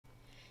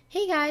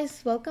Hey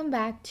guys, welcome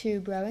back to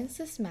Bro and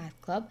Sis Math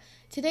Club.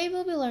 Today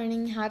we'll be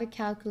learning how to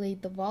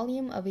calculate the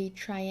volume of a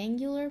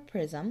triangular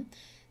prism.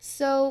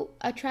 So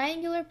a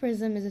triangular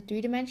prism is a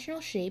three-dimensional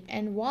shape,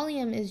 and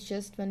volume is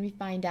just when we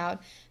find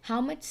out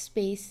how much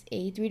space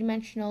a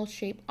three-dimensional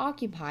shape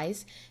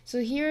occupies.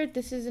 So here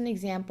this is an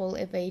example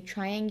of a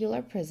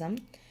triangular prism.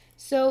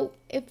 So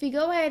if we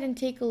go ahead and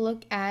take a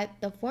look at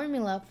the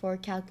formula for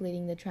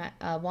calculating the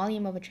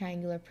volume of a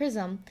triangular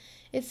prism,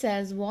 it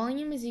says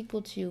volume is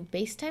equal to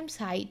base times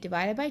height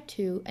divided by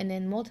 2 and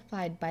then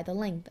multiplied by the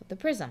length of the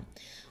prism.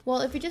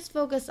 Well, if we just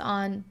focus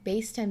on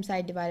base times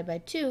height divided by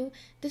 2,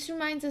 this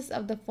reminds us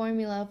of the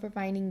formula for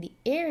finding the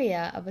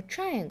area of a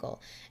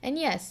triangle. And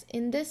yes,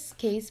 in this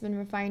case, when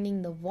we're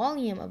finding the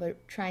volume of a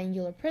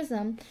triangular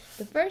prism,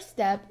 the first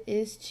step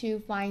is to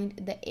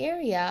find the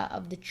area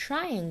of the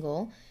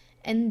triangle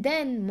and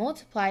then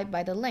multiply it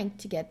by the length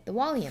to get the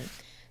volume.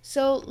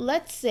 So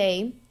let's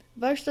say,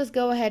 first let's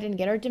go ahead and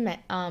get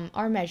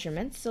our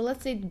measurements. So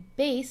let's say the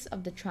base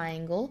of the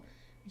triangle,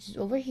 which is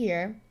over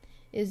here,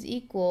 is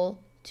equal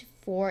to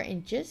 4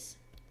 inches.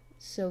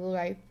 So we'll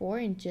write 4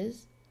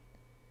 inches.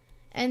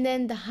 And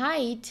then the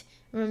height,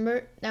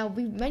 remember, now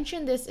we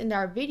mentioned this in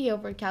our video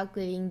for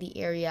calculating the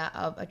area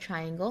of a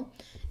triangle,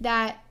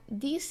 that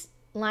these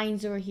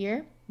lines over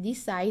here,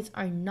 these sides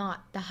are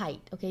not the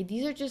height, okay?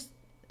 These are just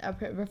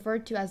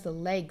referred to as the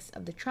legs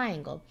of the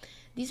triangle.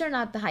 These are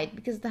not the height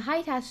because the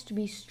height has to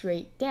be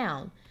straight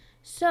down.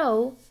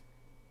 So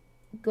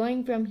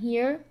going from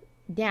here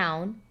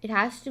down, it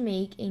has to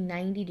make a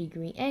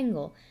 90-degree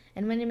angle.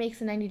 And when it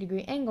makes a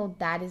 90-degree angle,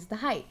 that is the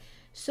height.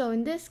 So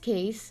in this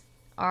case,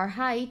 our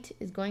height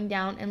is going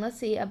down, and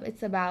let's say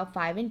it's about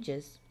 5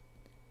 inches.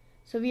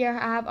 So we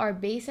have our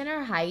base and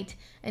our height,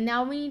 and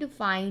now we need to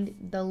find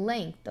the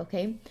length,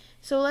 okay?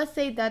 So let's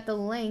say that the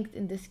length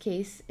in this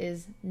case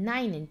is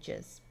 9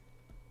 inches.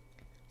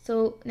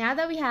 So now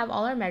that we have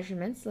all our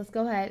measurements, let's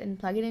go ahead and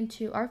plug it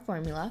into our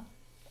formula.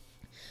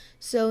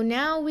 So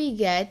now we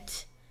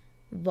get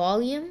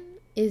volume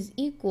is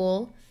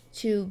equal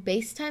to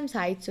base times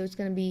height, so it's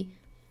going to be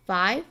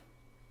 5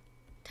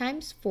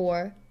 times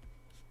 4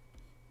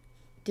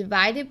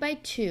 divided by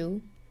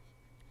 2,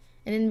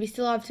 and then we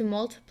still have to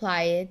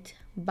multiply it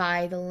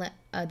by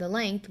the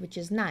length, which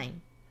is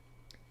 9.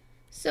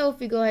 So if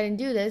we go ahead and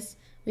do this,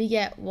 we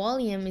get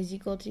volume is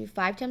equal to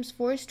 5 times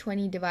 4 is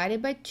 20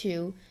 divided by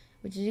 2,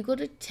 which is equal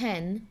to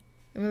 10.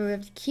 Remember, we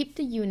have to keep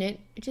the unit,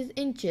 which is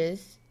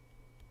inches,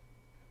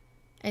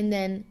 and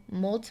then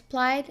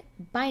multiplied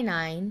by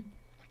 9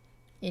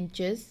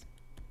 inches.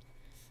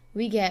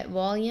 We get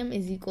volume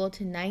is equal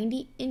to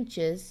 90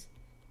 inches.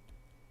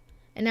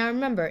 And now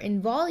remember,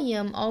 in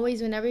volume,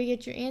 always whenever you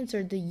get your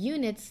answer, the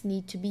units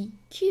need to be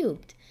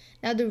cubed.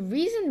 Now the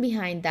reason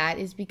behind that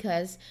is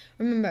because,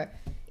 remember,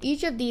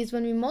 each of these,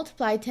 when we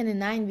multiply 10 and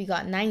 9, we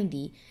got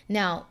 90.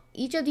 Now,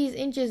 each of these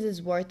inches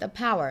is worth a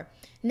power.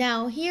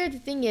 Now, here the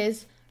thing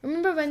is,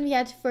 remember when we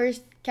had to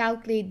first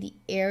calculate the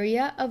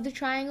area of the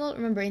triangle?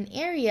 Remember, in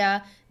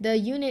area, the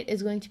unit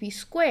is going to be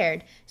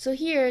squared. So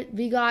here,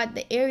 we got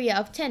the area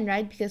of 10,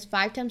 right? Because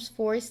 5 times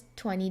 4 is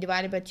 20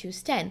 divided by 2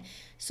 is 10.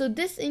 So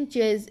this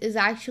inches is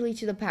actually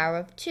to the power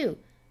of 2.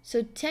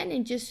 So 10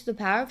 inches to the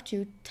power of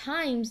 2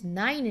 times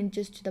 9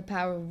 inches to the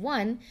power of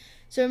 1.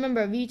 So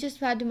remember, we just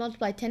had to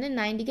multiply 10 and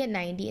 9 to get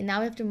 90, and now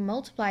we have to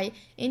multiply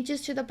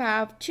inches to the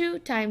power of 2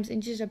 times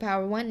inches to the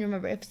power of 1.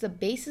 Remember, if the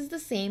base is the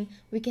same,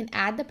 we can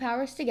add the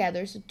powers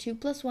together, so 2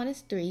 plus 1 is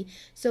 3,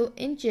 so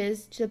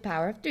inches to the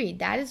power of 3.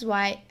 That is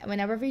why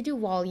whenever we do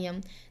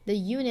volume, the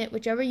unit,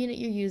 whichever unit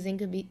you're using,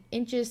 could be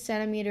inches,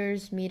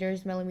 centimeters,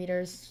 meters,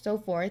 millimeters, so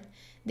forth,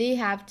 they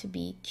have to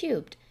be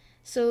cubed.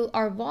 So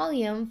our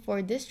volume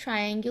for this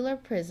triangular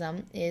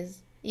prism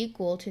is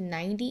equal to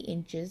 90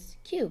 inches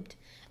cubed.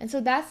 And so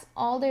that's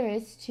all there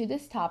is to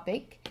this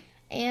topic,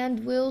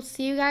 and we'll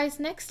see you guys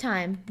next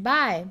time.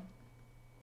 Bye!